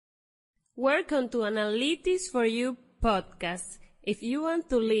Welcome to Analytics for You podcast. If you want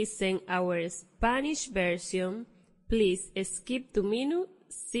to listen our Spanish version, please skip to minute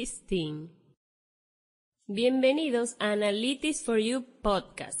 16. Bienvenidos a Analytics for You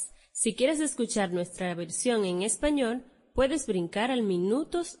podcast. Si quieres escuchar nuestra versión en español, puedes brincar al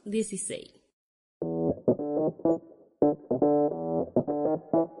minutos 16.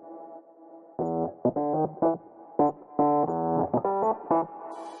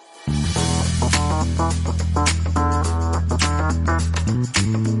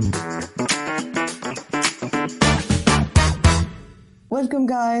 Welcome,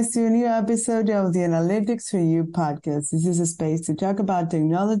 guys, to a new episode of the Analytics for You podcast. This is a space to talk about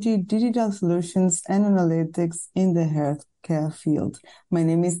technology, digital solutions, and analytics in the healthcare field. My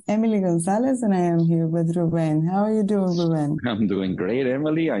name is Emily Gonzalez, and I am here with Ruben. How are you doing, Ruben? I'm doing great,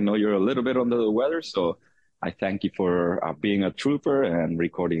 Emily. I know you're a little bit under the weather, so I thank you for being a trooper and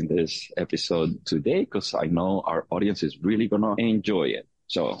recording this episode today, because I know our audience is really going to enjoy it.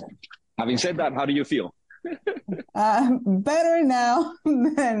 So having said that, how do you feel? Better now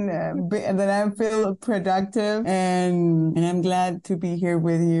than I feel productive, and I'm glad to be here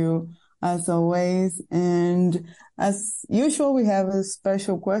with you as always. And as usual, we have a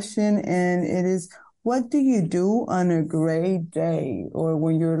special question, and it is, what do you do on a great day or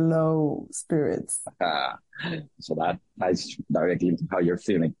when you're low spirits? So that ties directly into how you're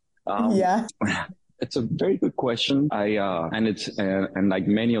feeling. Yeah. It's a very good question. And like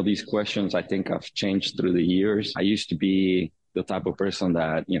many of these questions, I think I've changed through the years. I used to be the type of person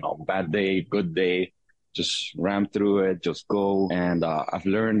that, bad day, good day, just ram through it, just go. And I've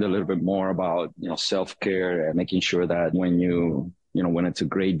learned a little bit more about, self-care and making sure that when it's a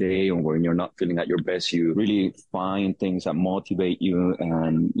great day or when you're not feeling at your best, you really find things that motivate you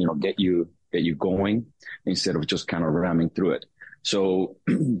and, get you going instead of just kind of ramming through it. So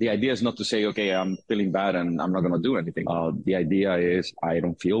the idea is not to say, okay, I'm feeling bad and I'm not going to do anything. The idea is I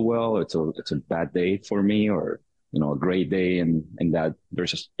don't feel well. It's a bad day for me, or, a great day, and that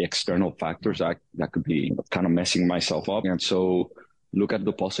there's just external factors that could be kind of messing myself up. And so look at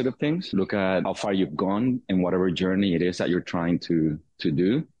the positive things, look at how far you've gone in whatever journey it is that you're trying to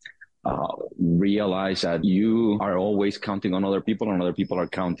do. Realize that you are always counting on other people and other people are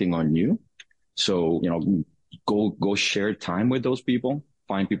counting on you. So, go share time with those people.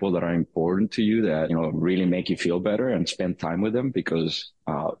 Find people that are important to you that, really make you feel better, and spend time with them, because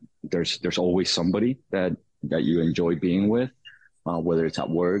there's always somebody that you enjoy being with, whether it's at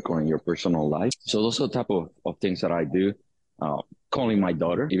work or in your personal life. So those are the type of things that I do. Calling my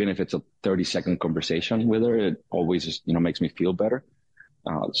daughter, even if it's a 30-second conversation with her, it always just, makes me feel better.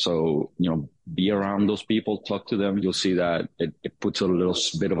 So, be around those people, talk to them. You'll see that it puts a little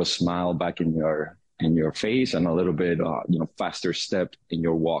bit of a smile back in your face, and a little bit, faster step in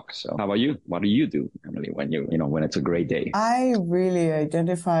your walk. So how about you? What do you do, Emily, when it's a great day? I really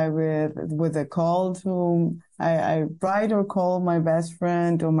identify with a call to, I write or call my best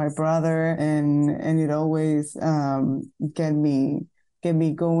friend or my brother, and it always, get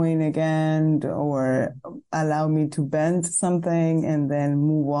me going again, or allow me to vent something and then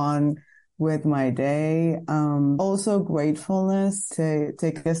move on with my day. Also gratefulness, to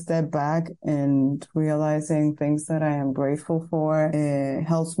take a step back and realizing things that I am grateful for. It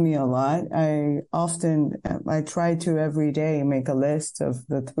helps me a lot. I try to every day make a list of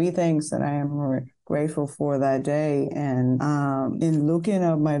the 3 things that I am grateful for that day. And in looking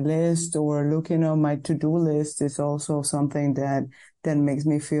at my list or looking at my to-do list is also something that makes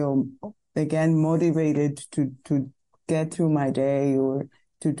me feel, again, motivated to get through my day or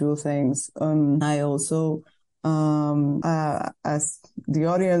to do things. I also, as the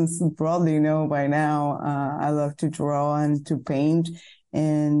audience probably know by now, I love to draw and to paint,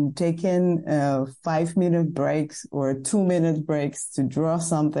 and taking 5-minute breaks or 2-minute breaks to draw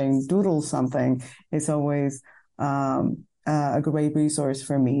something, doodle something, is always a great resource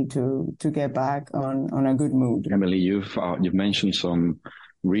for me to get back on a good mood. Emily, you've mentioned some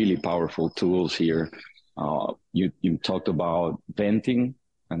really powerful tools here. You talked about venting.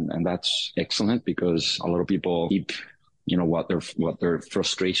 And that's excellent, because a lot of people keep, what their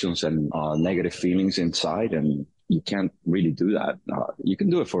frustrations and negative feelings inside, and you can't really do that. You can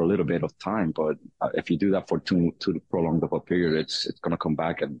do it for a little bit of time, but if you do that for too prolonged of a period, it's going to come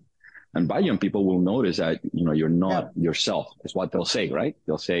back and bite you. And people will notice that you're not yourself. Is what they'll say, right?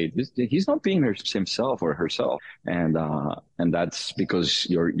 They'll say he's not being himself or herself, and that's because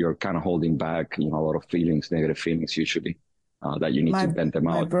you're kind of holding back, a lot of feelings, negative feelings, usually. That you need to vent them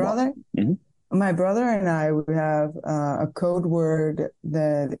out. My brother and I, we have a code word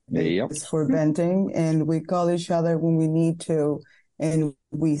that is for venting, and we call each other when we need to and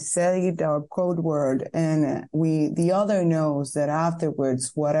we say our code word, and the other knows that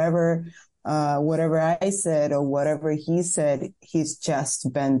afterwards, whatever I said or whatever he said, he's just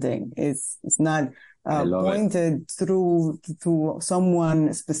venting. It's not pointed through to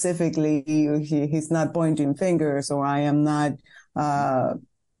someone specifically. He's not pointing fingers, or I am not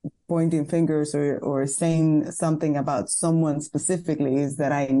pointing fingers or saying something about someone specifically. Is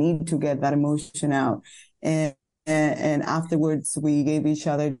that I need to get that emotion out. And afterwards, we gave each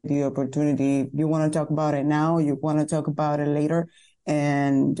other the opportunity. You want to talk about it now? You want to talk about it later?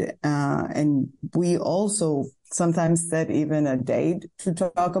 And we also sometimes set even a date to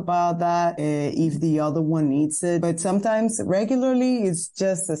talk about that if the other one needs it. But sometimes regularly, it's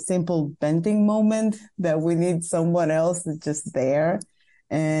just a simple venting moment that we need someone else that's just there.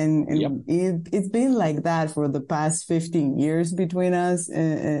 And it's been like that for the past 15 years between us.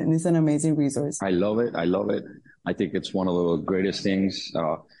 And it's an amazing resource. I love it. I think it's one of the greatest things.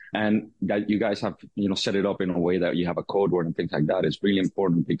 And that you guys have, set it up in a way that you have a code word and things like that is really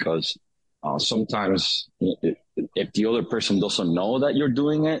important, because sometimes if the other person doesn't know that you're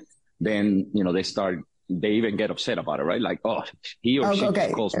doing it, then, they even get upset about it, right? Like, oh, he or she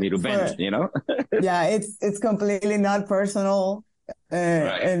just calls me to vent, Yeah, it's completely not personal.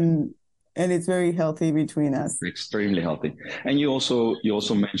 Right. And it's very healthy between us. Extremely healthy. And you also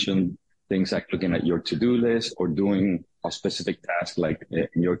mentioned things like looking at your to-do list or doing a specific task, like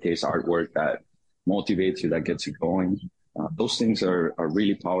in your case, artwork that motivates you, that gets you going. Those things are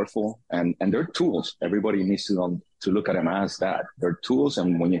really powerful, and they're tools. Everybody needs to look at them as that. They're tools.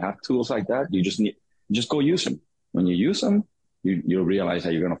 And when you have tools like that, you just go use them. When you use them, you'll realize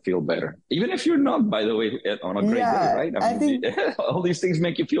that you're going to feel better. Even if you're not, by the way, on a great day, right? I mean, all these things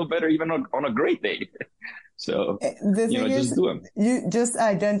make you feel better even on a great day. So, just do them. You just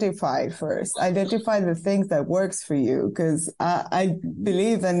identify first. Identify the things that works for you, because I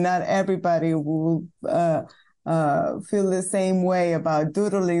believe that not everybody will feel the same way about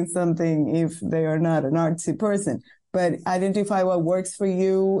doodling something if they are not an artsy person. But identify what works for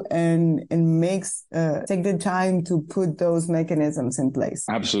you and take the time to put those mechanisms in place.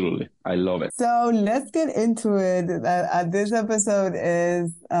 Absolutely. I love it. So let's get into it. This episode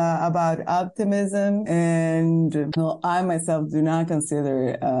is about optimism. And I myself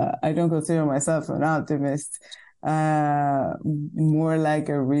I don't consider myself an optimist. More like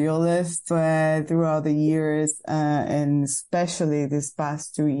a realist, but throughout the years, and especially this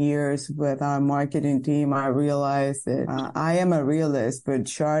past 2 years with our marketing team, I realized that I am a realist, but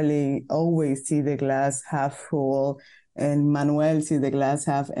Charlie always see the glass half full, and Manuel see the glass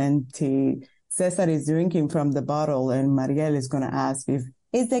half empty. Cesar is drinking from the bottle, and Mariel is going to ask is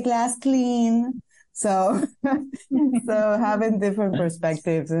the glass clean? So having different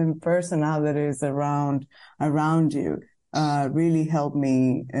perspectives and personalities around you, really helped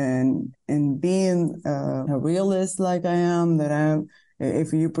me in being a realist like I am,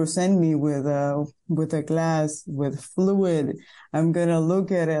 if you present me with a glass with fluid, I'm going to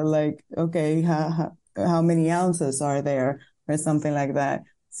look at it like, okay, how many ounces are there or something like that.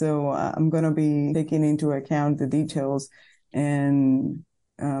 So I'm going to be taking into account the details, and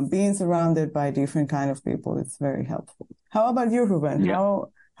being surrounded by different kind of people, it's very helpful. How about you, Ruben? Yeah.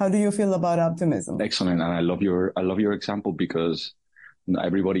 How do you feel about optimism? Excellent. And I love your example, because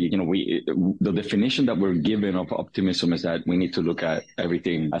everybody, the definition that we're given of optimism is that we need to look at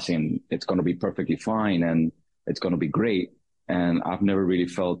everything as in it's going to be perfectly fine and it's going to be great. And I've never really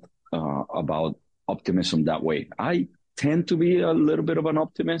felt about optimism that way. I tend to be a little bit of an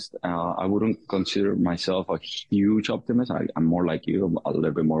optimist. I wouldn't consider myself a huge optimist. I'm more like you, a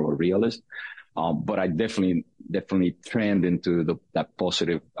little bit more of a realist. But I definitely trend into that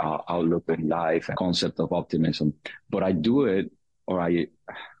positive outlook in life and concept of optimism. But I do it, or I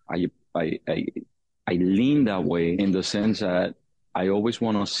lean that way in the sense that I always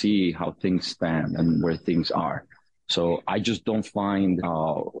want to see how things stand and where things are. So I just don't find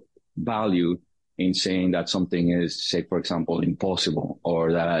value in saying that something is, say, for example, impossible,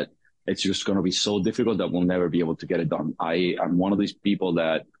 or that it's just going to be so difficult that we'll never be able to get it done. I'm one of these people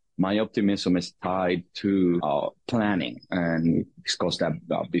that my optimism is tied to planning, and we discussed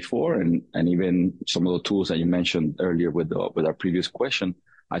that before, and even some of the tools that you mentioned earlier with our previous question,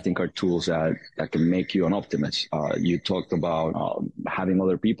 I think are tools that can make you an optimist. You talked about having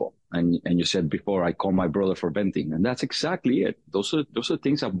other people, and you said before, I call my brother for venting, and that's exactly it. Those are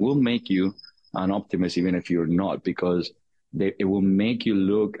things that will make you an optimist, even if you're not, because it will make you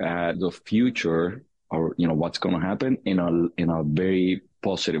look at the future, or what's going to happen in a very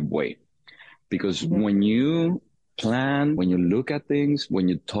positive way. Because when you plan, when you look at things, when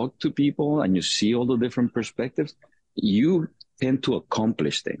you talk to people and you see all the different perspectives, you tend to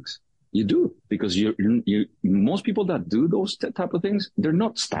accomplish things. You do, because most people that do those type of things, they're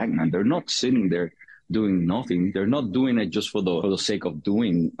not stagnant. They're not sitting there doing nothing. They're not doing it just for the sake of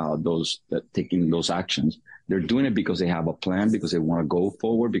doing taking those actions. They're doing it because they have a plan, because they want to go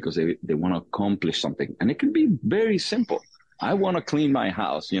forward, because they want to accomplish something. And it can be very simple. I want to clean my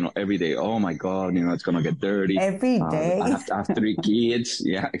house, every day. Oh my God, it's going to get dirty. Every day. I have 3 kids.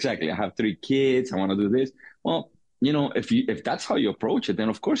 Yeah, exactly. I have 3 kids. I want to do this. Well, if that's how you approach it, then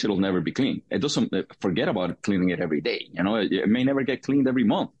of course it'll never be clean. It doesn't, forget about cleaning it every day. It may never get cleaned every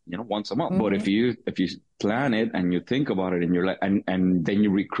month, once a month. Mm-hmm. But if you plan it and you think about it in your life, and then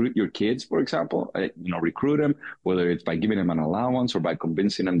you recruit your kids, for example, recruit them, whether it's by giving them an allowance or by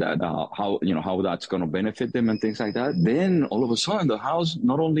convincing them that, how that's going to benefit them and things like that, then all of a sudden the house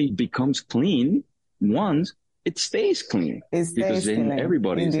not only becomes clean once, it stays clean, because then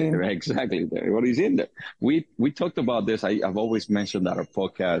everybody's in there. Exactly. Everybody's in there. We talked about this. I've always mentioned that our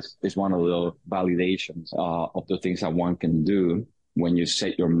podcast is one of the validations of the things that one can do when you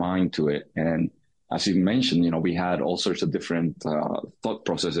set your mind to it. And as you mentioned, we had all sorts of different thought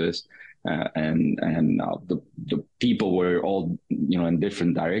processes, and the people were all in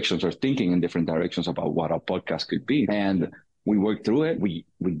different directions, or thinking in different directions about what a podcast could be. And we worked through it. We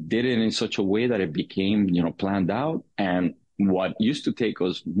did it in such a way that it became, planned out. And what used to take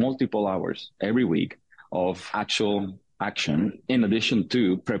us multiple hours every week of actual action, in addition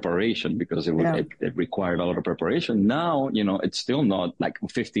to preparation, because it required a lot of preparation. Now, it's still not like a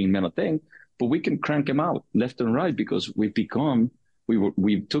 15-minute thing, but we can crank them out left and right, because we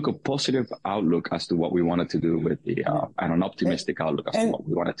took a positive outlook as to what we wanted to do with and an optimistic outlook as to what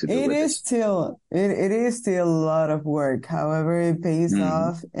we wanted to do. It is still a lot of work. However, it pays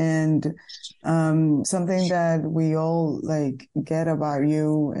off. And something that we all get about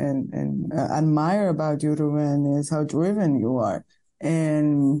you and admire about you, Ruben, is how driven you are.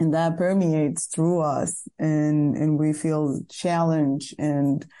 And that permeates through us, and we feel challenged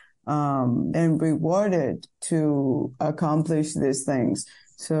and rewarded to accomplish these things.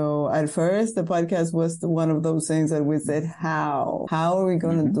 So at first, the podcast was one of those things that we said, how are we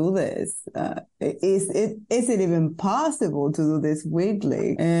going to do this? Is it even possible to do this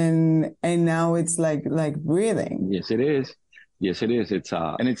weekly? And now it's like breathing. Yes, it is. Yes, it is.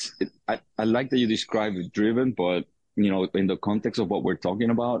 I like that you describe it driven, but in the context of what we're talking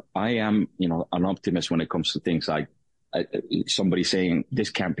about, I am, an optimist when it comes to things like somebody saying this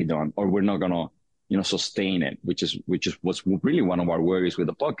can't be done, or we're not going to, sustain it, which is what's really one of our worries with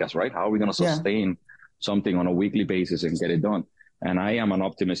the podcast, right? How are we going to sustain something on a weekly basis and get it done? And I am an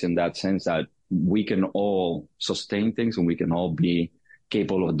optimist in that sense, that we can all sustain things and we can all be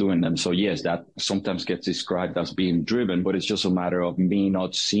capable of doing them. So yes, that sometimes gets described as being driven, but it's just a matter of me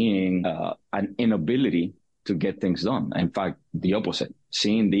not seeing an inability to get things done. In fact, the opposite,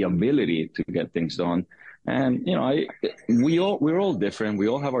 seeing the ability to get things done. And, we're all different. We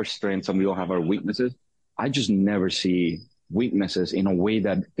all have our strengths and we all have our weaknesses. I just never see weaknesses in a way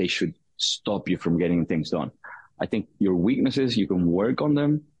that they should stop you from getting things done. I think your weaknesses, you can work on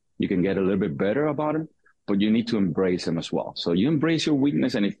them. You can get a little bit better about them, but you need to embrace them as well. So you embrace your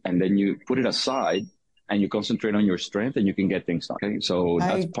weakness and then you put it aside and you concentrate on your strength, and you can get things done. Okay. So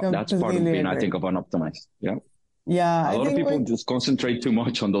that's part of being, I think, of an optimist. Yeah. Yeah, a lot of people just concentrate too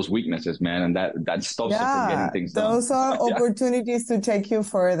much on those weaknesses, man, and that stops them from getting things done. Those are opportunities to take you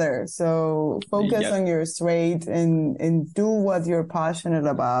further. So focus on your strength and do what you're passionate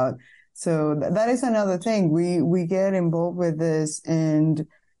about. So that is another thing. We get involved with this, and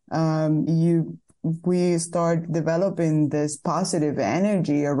we start developing this positive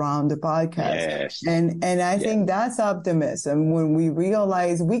energy around the podcast. Yes. And I think that's optimism. When we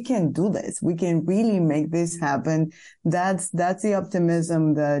realize we can do this, we can really make this happen. That's the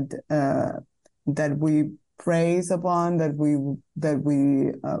optimism that we praise upon, that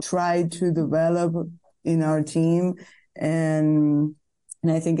we try to develop in our team. And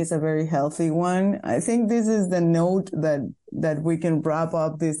I think it's a very healthy one. I think this is the note that we can wrap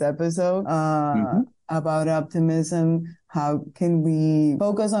up this episode about optimism. How can we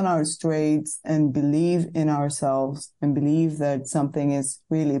focus on our strengths and believe in ourselves and believe that something is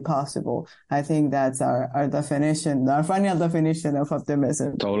really possible? I think that's our definition, our final definition of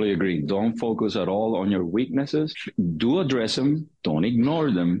optimism. Totally agree. Don't focus at all on your weaknesses. Do address them. Don't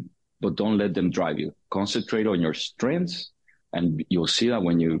ignore them, but don't let them drive you. Concentrate on your strengths. And you'll see that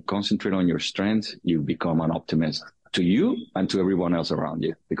when you concentrate on your strengths, you become an optimist to you and to everyone else around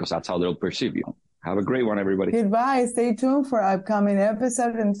you, because that's how they'll perceive you. Have a great one, everybody. Goodbye. Stay tuned for upcoming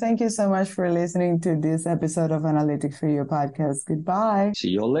episode. And thank you so much for listening to this episode of Analytics for You podcast. Goodbye. See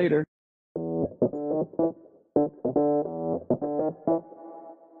you all later. Gracias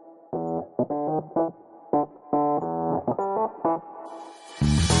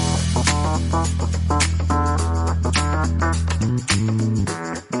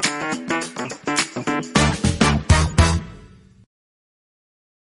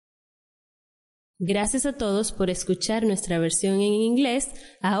a todos por escuchar nuestra versión en inglés.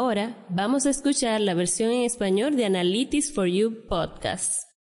 Ahora vamos a escuchar la versión en español de Analytics for You Podcast.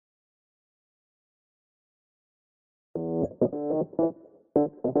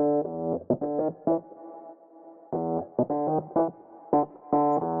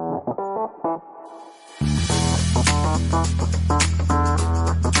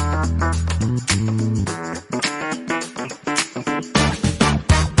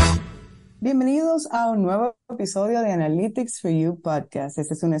 Bienvenidos a un nuevo episodio de Analytics for You Podcast.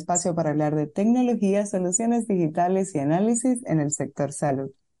 Este es un espacio para hablar de tecnología, soluciones digitales y análisis en el sector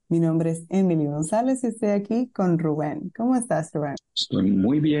salud. Mi nombre es Emily González y estoy aquí con Rubén. ¿Cómo estás, Rubén? Estoy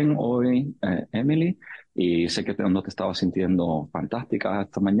muy bien hoy, Emily, y sé que no te estaba sintiendo fantástica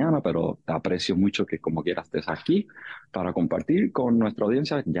esta mañana, pero te aprecio mucho que como quieras estés aquí para compartir con nuestra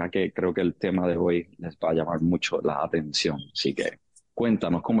audiencia, ya que creo que el tema de hoy les va a llamar mucho la atención. Así que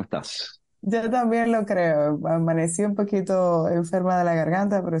cuéntanos, ¿cómo estás? Yo también lo creo. Amanecí un poquito enferma de la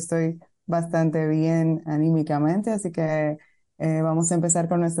garganta, pero estoy bastante bien anímicamente, así que vamos a empezar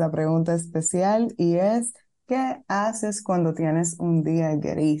con nuestra pregunta especial y es, ¿qué haces cuando tienes un día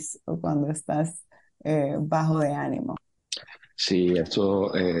gris o cuando estás bajo de ánimo? Sí,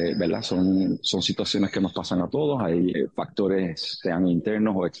 esto, ¿verdad? Son situaciones que nos pasan a todos. Hay factores, sean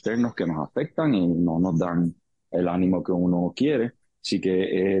internos o externos, que nos afectan y no nos dan el ánimo que uno quiere. Así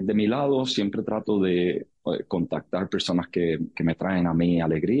que de mi lado siempre trato de contactar personas que me traen a mí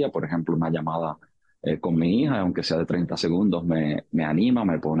alegría. Por ejemplo, una llamada con mi hija, aunque sea de 30 segundos, me anima,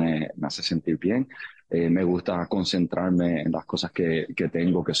 me hace sentir bien. Me gusta concentrarme en las cosas que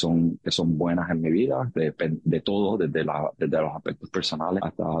tengo que son buenas en mi vida, de todo, desde los aspectos personales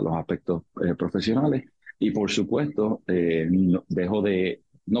hasta los aspectos profesionales. Y por supuesto, dejo de,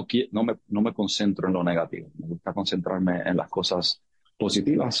 no me concentro en lo negativo. Me gusta concentrarme en las cosas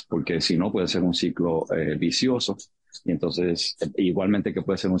positivas, porque si no puede ser un ciclo vicioso. Y entonces, igualmente que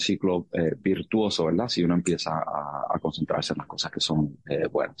puede ser un ciclo virtuoso, ¿verdad? Si uno empieza a concentrarse en las cosas que son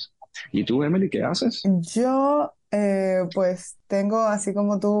buenas. ¿Y tú, Emily, qué haces? Yo, pues, tengo, así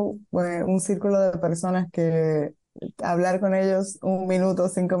como tú, un círculo de personas que hablar con ellos 1 minuto,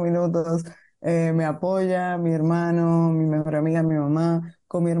 5 minutos, me apoya, mi hermano, mi mejor amiga, mi mamá.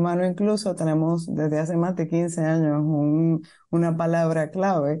 Con mi hermano incluso tenemos desde hace más de 15 años una palabra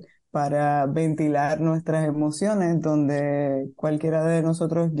clave para ventilar nuestras emociones, donde cualquiera de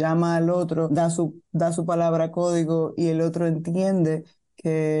nosotros llama al otro, da su palabra código y el otro entiende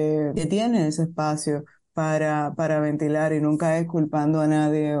que tiene ese espacio para ventilar y nunca es culpando a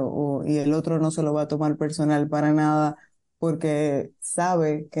nadie y el otro no se lo va a tomar personal para nada porque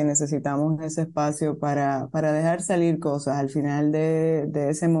sabe que necesitamos ese espacio para dejar salir cosas. Al final de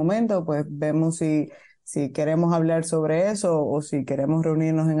ese momento, pues vemos si queremos hablar sobre eso o si queremos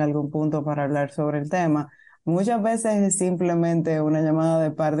reunirnos en algún punto para hablar sobre el tema. Muchas veces es simplemente una llamada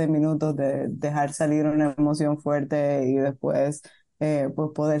de par de minutos de dejar salir una emoción fuerte y después pues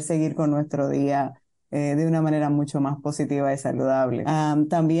poder seguir con nuestro día de una manera mucho más positiva y saludable.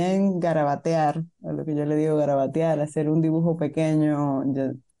 También garabatear, a lo que yo le digo garabatear, hacer un dibujo pequeño,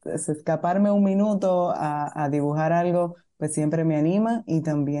 escaparme 1 minuto a dibujar algo, pues siempre me anima y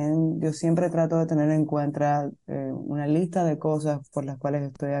también yo siempre trato de tener en cuenta una lista de cosas por las cuales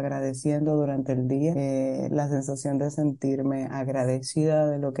estoy agradeciendo durante el día. La sensación de sentirme agradecida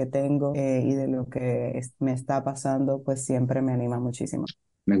de lo que tengo y de lo que me está pasando, pues siempre me anima muchísimo.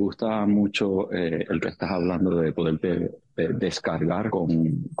 Me gusta mucho el que estás hablando de poderte descargar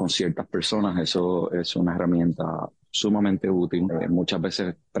con ciertas personas. Eso es una herramienta sumamente útil. Muchas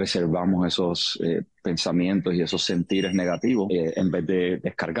veces preservamos esos pensamientos y esos sentires negativos en vez de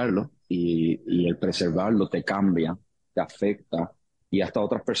descargarlos y el preservarlo te cambia, te afecta. Y hasta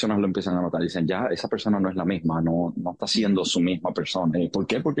otras personas lo empiezan a notar. Dicen, ya, esa persona no es la misma, no está siendo su misma persona. ¿Por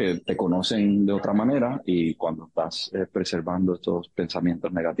qué? Porque te conocen de otra manera y cuando estás preservando estos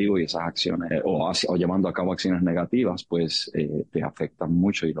pensamientos negativos y esas acciones o llevando a cabo acciones negativas, pues te afectan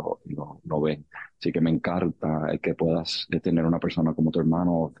mucho y lo ven. Así que me encanta que puedas tener una persona como tu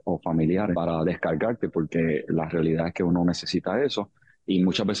hermano o familiar para descargarte, porque la realidad es que uno necesita eso. Y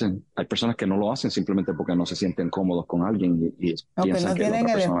muchas veces hay personas que no lo hacen simplemente porque no se sienten cómodos con alguien y O que piensan no que la tienen otra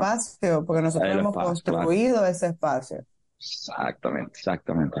el persona espacio, porque nosotros es el hemos espacio, claro. construido ese espacio. Exactamente,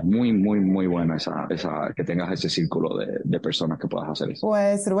 exactamente. Muy, muy, muy bueno que tengas ese círculo de personas que puedas hacer eso.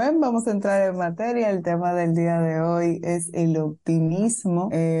 Pues Rubén, vamos a entrar en materia. El tema del día de hoy es el optimismo.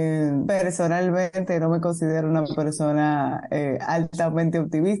 Personalmente no me considero una persona altamente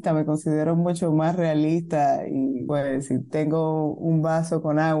optimista, me considero mucho más realista y pues si tengo un vaso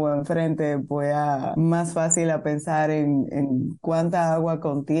con agua enfrente voy a más fácil a pensar en cuánta agua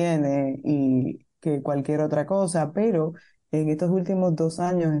contiene y que cualquier otra cosa, pero en estos últimos 2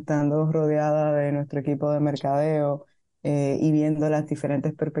 años estando rodeada de nuestro equipo de mercadeo, y viendo las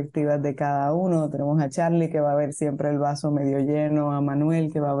diferentes perspectivas de cada uno. Tenemos a Charlie que va a ver siempre el vaso medio lleno, a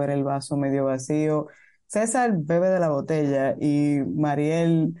Manuel que va a ver el vaso medio vacío, César bebe de la botella y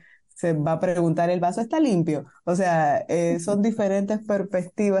Mariel se va a preguntar, ¿el vaso está limpio? O sea, son diferentes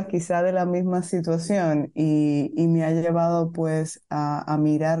perspectivas quizá de la misma situación y me ha llevado pues a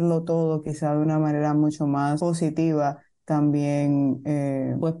mirarlo todo quizá de una manera mucho más positiva también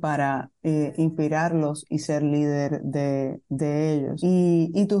pues para inspirarlos y ser líder de ellos.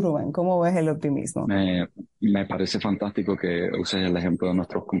 Y tú, Rubén, ¿cómo ves el optimismo? Me parece fantástico que uses el ejemplo de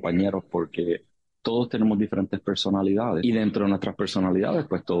nuestros compañeros porque todos tenemos diferentes personalidades y dentro de nuestras personalidades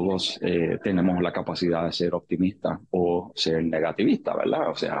pues todos tenemos la capacidad de ser optimistas o ser negativistas,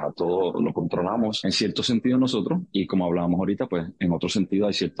 ¿verdad? O sea, todo lo controlamos en cierto sentido nosotros y como hablábamos ahorita pues en otro sentido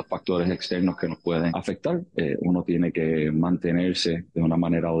hay ciertos factores externos que nos pueden afectar. Uno tiene que mantenerse de una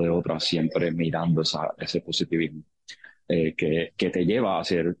manera o de otra siempre mirando ese positivismo que te lleva a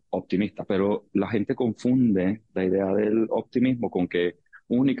ser optimista. Pero la gente confunde la idea del optimismo con que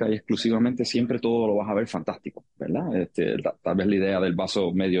única y exclusivamente siempre todo lo vas a ver fantástico, ¿verdad? Tal vez la idea del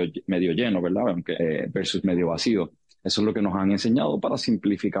vaso medio lleno, ¿verdad? Aunque, versus medio vacío. Eso es lo que nos han enseñado para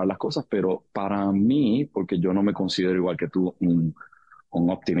simplificar las cosas, pero para mí, porque yo no me considero igual que tú, un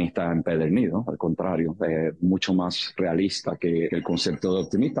optimista empedernido, al contrario, mucho más realista que el concepto de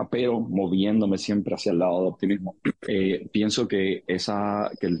optimista, pero moviéndome siempre hacia el lado de optimismo. Pienso que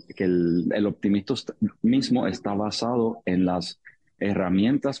el optimismo mismo está basado en las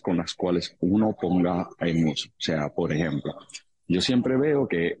herramientas con las cuales uno ponga en uso. O sea, por ejemplo, yo siempre veo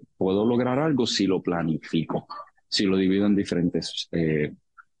que puedo lograr algo si lo planifico, si lo divido en diferentes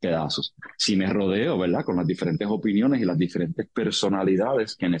pedazos. Si me rodeo, ¿verdad? Con las diferentes opiniones y las diferentes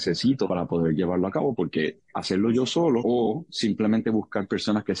personalidades que necesito para poder llevarlo a cabo, porque hacerlo yo solo o simplemente buscar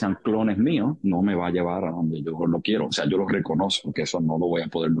personas que sean clones míos no me va a llevar a donde yo lo quiero. O sea, yo lo reconozco que eso no lo voy a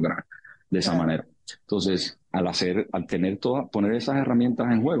poder lograr de esa Claro. manera. Entonces, al tener poner esas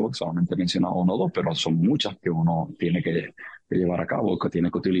herramientas en juego, solamente he mencionado uno o dos, pero son muchas que uno tiene que llevar a cabo, que tiene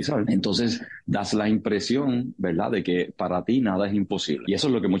que utilizar. Entonces, das la impresión, ¿verdad?, de que para ti nada es imposible. Y eso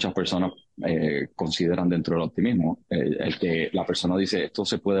es lo que muchas personas consideran dentro del optimismo. El que la persona dice, esto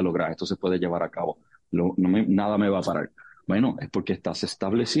se puede lograr, esto se puede llevar a cabo, nada me va a parar. Bueno, es porque estás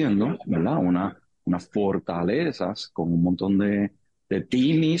estableciendo, ¿verdad?, unas fortalezas con un montón de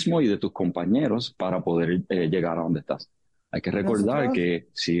ti mismo y de tus compañeros para poder llegar a donde estás. Hay que recordar Nosotros que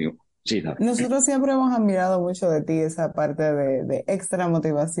sí, dale. Nosotros siempre hemos admirado mucho de ti esa parte de extra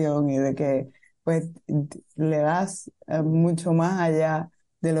motivación y de que pues le das mucho más allá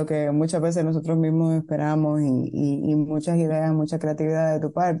de lo que muchas veces nosotros mismos esperamos y muchas ideas, mucha creatividad de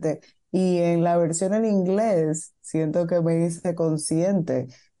tu parte. Y en la versión en inglés siento que me hice consciente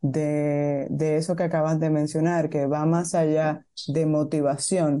de eso que acabas de mencionar, que va más allá de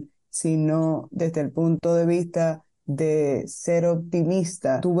motivación, sino desde el punto de vista de ser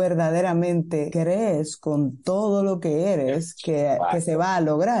optimista, tú verdaderamente crees con todo lo que eres que se va a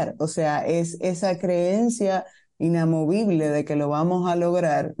lograr. O sea, es esa creencia inamovible de que lo vamos a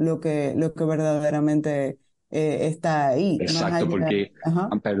lograr lo que verdaderamente está ahí, más Exacto, allá. porque, Ajá.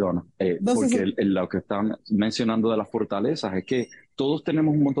 perdona, Entonces, porque lo que están mencionando de las fortalezas es que todos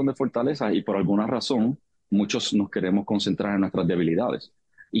tenemos un montón de fortalezas y por alguna razón muchos nos queremos concentrar en nuestras debilidades.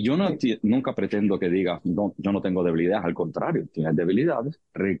 Y yo sí, nunca pretendo que digas, no, yo no tengo debilidades, al contrario, tienes debilidades,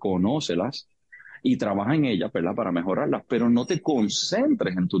 reconócelas y trabaja en ellas, ¿verdad? Para mejorarlas, pero no te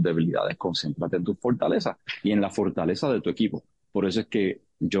concentres en tus debilidades, concéntrate en tus fortalezas y en la fortaleza de tu equipo. Por eso es que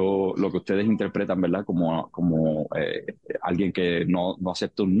lo que ustedes interpretan, ¿verdad? Como alguien que no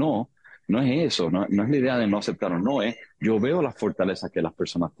acepta un no es eso, no es la idea de no aceptar un no, es yo veo las fortalezas que las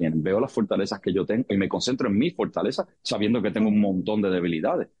personas tienen, veo las fortalezas que yo tengo y me concentro en mis fortalezas sabiendo que tengo un montón de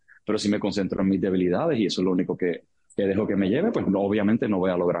debilidades. Pero si me concentro en mis debilidades y eso es lo único que dejo que me lleve, pues obviamente no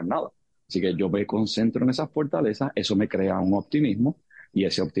voy a lograr nada. Así que yo me concentro en esas fortalezas, eso me crea un optimismo y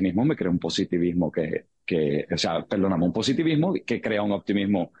ese optimismo me crea un positivismo o sea, perdóname, un positivismo que crea un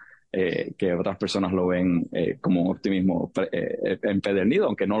optimismo que otras personas lo ven como un optimismo empedernido,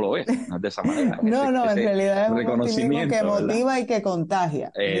 aunque no lo es, no es de esa manera. No, en Ese realidad es un optimismo que reconocimiento, ¿verdad? motiva y que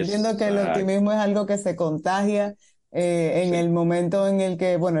contagia. Yo entiendo que el Exacto. optimismo es algo que se contagia en Sí. el momento en el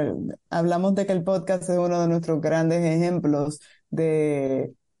que, bueno, hablamos de que el podcast es uno de nuestros grandes ejemplos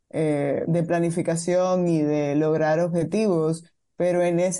de planificación y de lograr objetivos, pero en ese